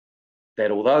confident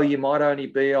that although you might only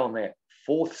be on that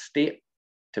fourth step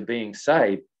to being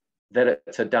saved, that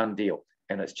it's a done deal.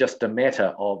 And it's just a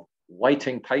matter of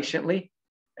waiting patiently,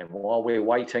 and while we're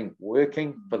waiting,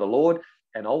 working for the Lord.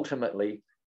 And ultimately,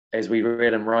 as we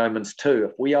read in Romans 2,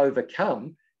 if we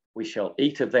overcome, we shall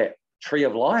eat of that tree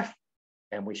of life,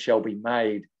 and we shall be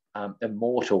made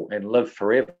immortal and live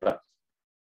forever.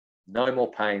 No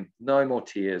more pain, no more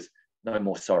tears, no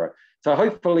more sorrow. So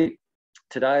hopefully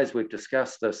today, as we've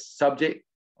discussed this subject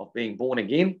of being born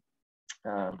again,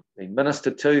 being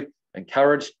ministered to,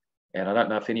 encouraged, and I don't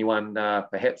know if anyone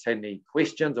perhaps had any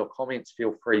questions or comments,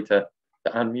 feel free to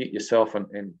unmute yourself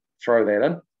and throw that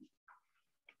in.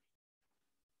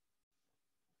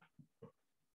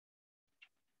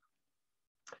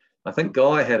 I think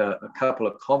Guy had a couple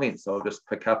of comments I'll just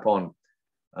pick up on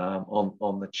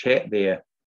the chat there.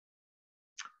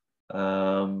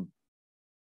 Let's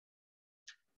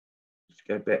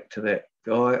go back to that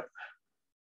guy.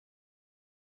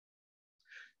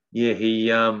 Yeah,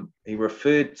 he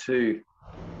referred to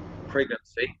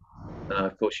pregnancy.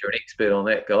 Of course, you're an expert on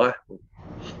that, Guy.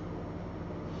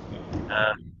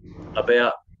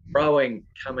 About growing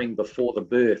coming before the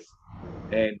birth,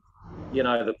 and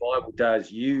the Bible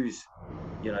does use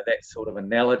that sort of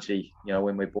analogy.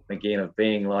 When we're born again, of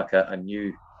being like a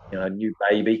new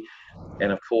baby.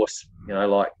 And of course,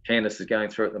 like Candace is going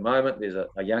through at the moment, there's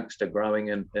a youngster growing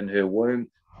in her womb,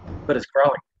 but it's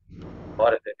growing,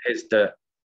 right? It has to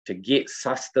get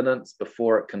sustenance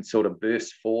before it can sort of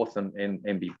burst forth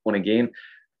and be born again.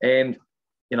 And,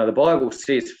 the Bible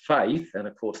says faith, and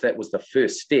of course that was the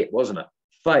first step, wasn't it?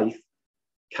 Faith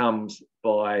comes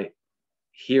by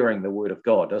hearing the word of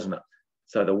God, doesn't it?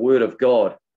 So the word of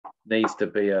God needs to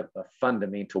be a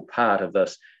fundamental part of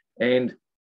this. And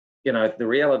the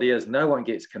reality is no one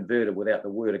gets converted without the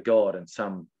word of God in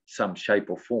some shape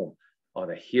or form,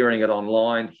 either hearing it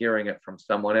online, hearing it from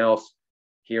someone else,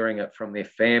 hearing it from their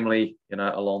family,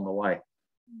 along the way.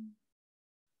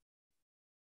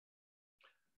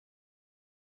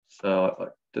 So I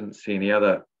didn't see any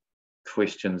other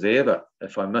questions there, but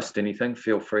if I missed anything,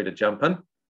 feel free to jump in.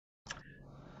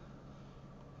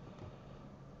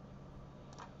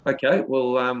 Okay,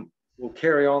 we'll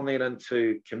carry on then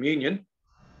into communion.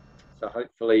 So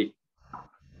hopefully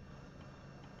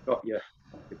got your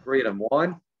bread and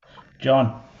wine.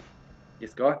 John.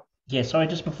 Yes, Guy? Yeah, sorry,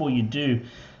 just before you do,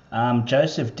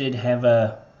 Joseph did have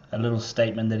a little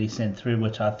statement that he sent through,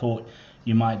 which I thought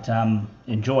you might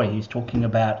enjoy. He's talking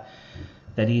about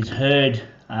that he's heard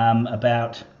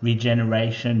about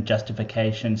regeneration,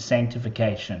 justification,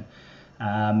 sanctification,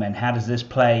 and how does this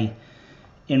play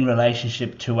in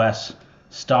relationship to us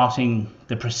starting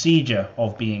the procedure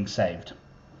of being saved?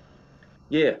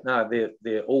 Yeah, no,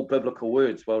 they're all biblical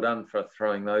words. Well done for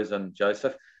throwing those in,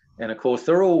 Joseph. And of course,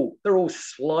 they're all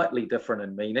slightly different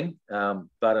in meaning,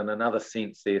 but in another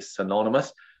sense, they're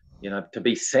synonymous. To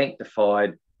be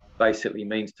sanctified basically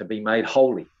means to be made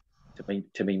holy,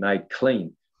 to be made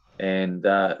clean, and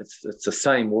it's the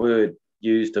same word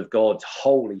used of God's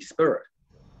Holy Spirit,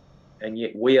 and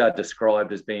yet we are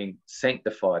described as being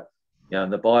sanctified.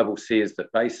 And the Bible says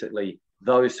that basically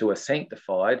those who are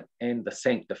sanctified and the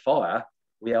sanctifier,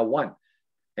 we are one.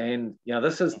 And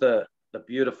this is the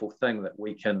beautiful thing that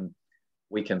we can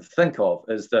think of,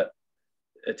 is that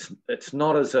it's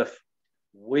not as if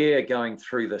we're going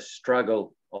through the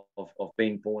struggle of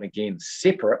being born again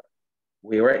separate.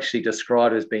 We are actually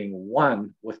described as being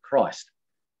one with Christ.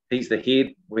 He's the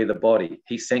head, we're the body.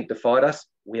 He sanctified us,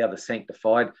 we are the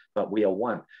sanctified, but we are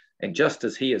one. And just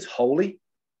as he is holy,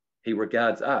 he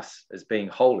regards us as being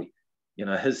holy.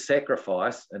 His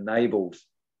sacrifice enables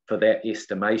for that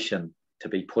estimation to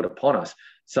be put upon us.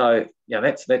 So,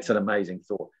 that's an amazing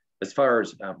thought. As far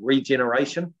as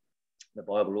regeneration, the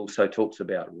Bible also talks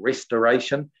about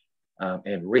restoration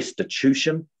and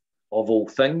restitution of all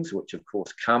things, which of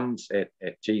course comes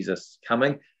at Jesus'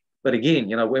 coming. But again,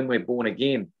 when we're born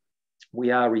again,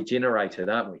 we are regenerated,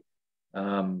 aren't we?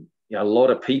 A lot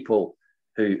of people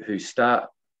who start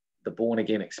the born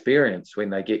again experience when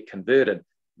they get converted,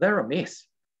 they're a mess.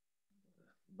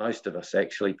 Most of us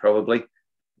actually probably,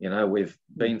 we've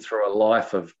been through a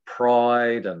life of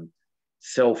pride and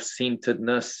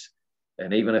self-centeredness.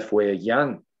 And even if we're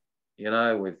young,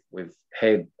 we've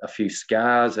had a few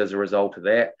scars as a result of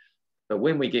that. But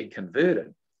when we get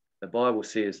converted, the Bible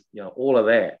says, all of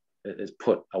that is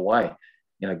put away.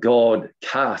 God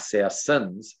casts our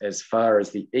sins as far as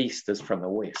the east is from the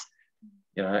west.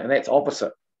 And that's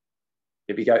opposite.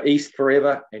 If you go east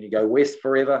forever and you go west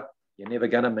forever, you're never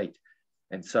going to meet.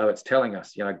 And so it's telling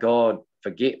us, God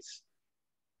forgets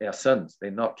our sins.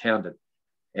 They're not counted.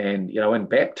 And, in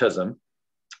baptism,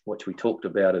 which we talked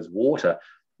about as water,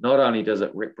 not only does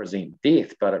it represent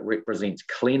death, but it represents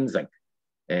cleansing.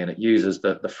 And it uses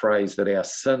the phrase that our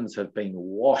sins have been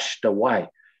washed away.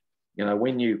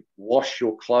 When you wash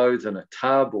your clothes in a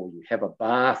tub or you have a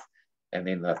bath and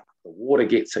then the water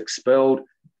gets expelled,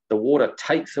 the water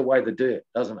takes away the dirt,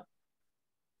 doesn't it?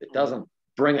 It doesn't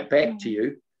bring it back to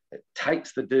you. It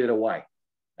takes the dirt away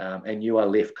and you are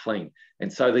left clean.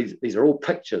 And so these are all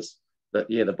pictures that,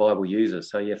 the Bible uses.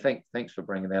 So, thanks for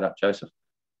bringing that up, Joseph.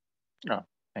 Oh,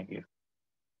 thank you.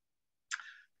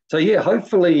 So,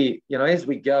 hopefully, as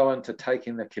we go into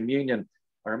taking the communion,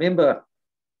 I remember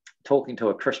talking to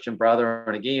a Christian brother,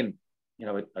 and again,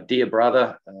 a dear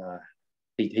brother,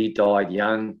 he died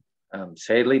young,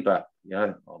 sadly, but,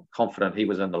 I'm confident he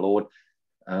was in the Lord.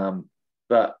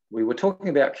 But we were talking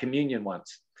about communion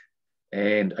once.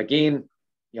 And again,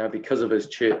 because of his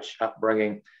church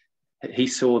upbringing, he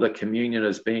saw the communion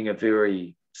as being a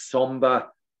very somber,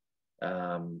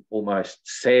 almost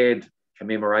sad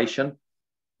commemoration.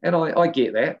 And I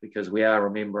get that, because we are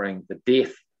remembering the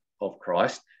death of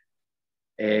Christ.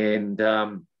 And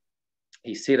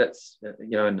he said it's,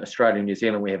 in Australia and New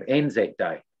Zealand, we have Anzac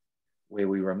Day, where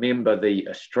we remember the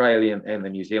Australian and the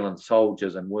New Zealand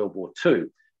soldiers in World War II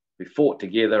who fought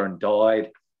together and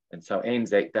died. And so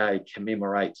Anzac Day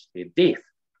commemorates their death.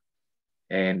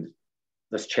 And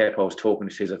this chap I was talking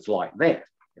to says it's like that.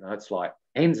 It's like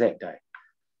Anzac Day.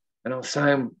 And I was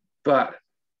saying, but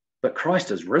Christ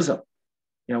has risen.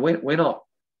 We're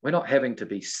not having to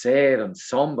be sad and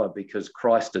somber because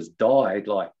Christ has died,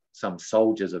 like some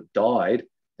soldiers have died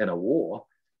in a war.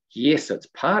 Yes, it's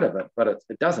part of it, but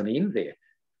it doesn't end there.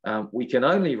 We can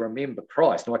only remember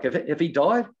Christ. Like if he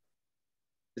died,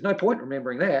 there's no point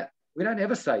remembering that. We don't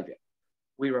have a Savior.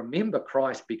 We remember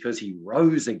Christ because he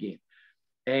rose again.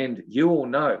 And you all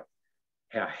know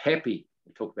how happy,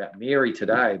 we talk about Mary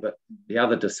today, but the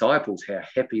other disciples, how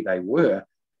happy they were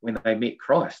when they met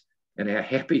Christ, and how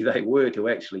happy they were to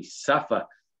actually suffer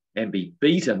and be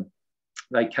beaten.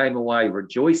 They came away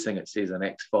rejoicing, it says in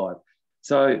Acts 5.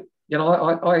 So,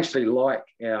 I actually like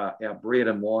our bread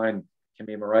and wine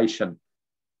commemoration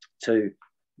to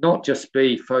not just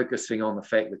be focusing on the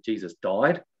fact that Jesus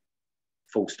died,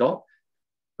 full stop,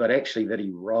 but actually that he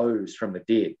rose from the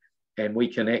dead. And we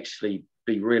can actually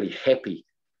be really happy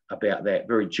about that,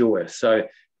 very joyous. So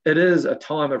it is a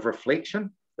time of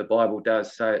reflection. The Bible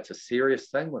does say it's a serious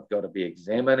thing. We've got to be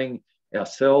examining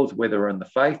ourselves, whether we're in the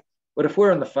faith. But if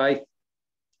we're in the faith,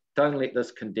 don't let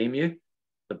this condemn you.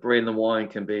 The bread and the wine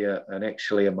can be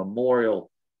actually a memorial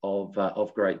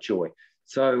of great joy.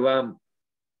 So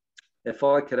if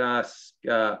I could ask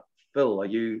Phil, are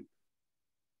you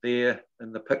there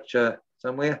in the picture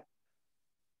somewhere?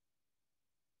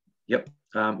 Yep.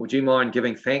 Would you mind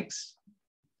giving thanks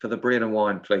for the bread and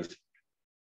wine, please?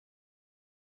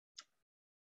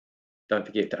 Don't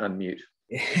forget to unmute.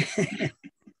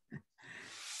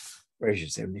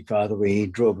 Gracious Heavenly Father, we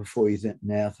draw before you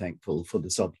now, thankful for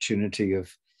this opportunity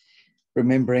of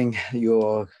remembering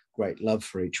your great love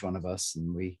for each one of us.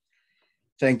 And we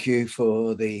thank you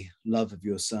for the love of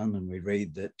your Son. And we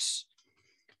read that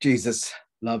Jesus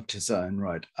loved his own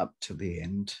right up to the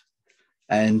end.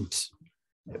 And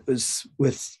it was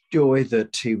with joy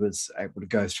that he was able to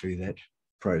go through that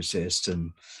process.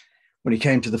 And when he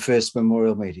came to the first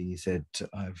memorial meeting, he said,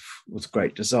 with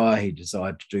great desire, he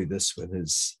desired to do this with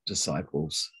his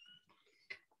disciples.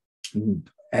 And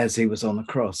as he was on the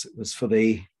cross, it was for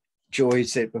the joy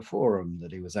set before him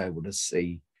that he was able to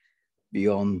see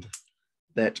beyond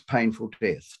that painful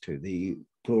death to the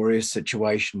glorious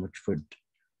situation which would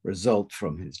result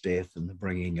from his death and the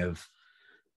bringing of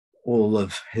all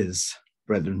of his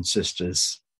brothers and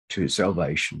sisters to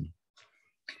salvation.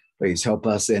 Please help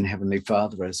us then, Heavenly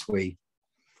Father, as we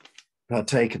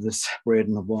partake of this bread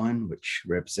and the wine, which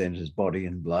represent his body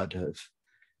and blood.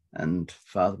 And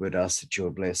Father, we'd ask that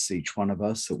you'll bless each one of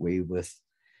us, that we with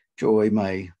joy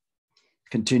may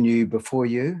continue before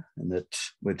you, and that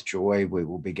with joy we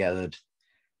will be gathered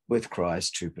with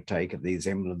Christ to partake of these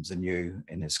emblems anew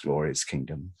in his glorious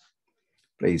kingdom.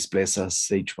 Please bless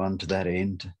us, each one to that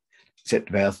end.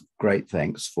 Accept our great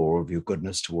thanks for all of your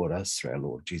goodness toward us through our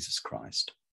Lord Jesus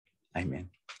Christ. Amen.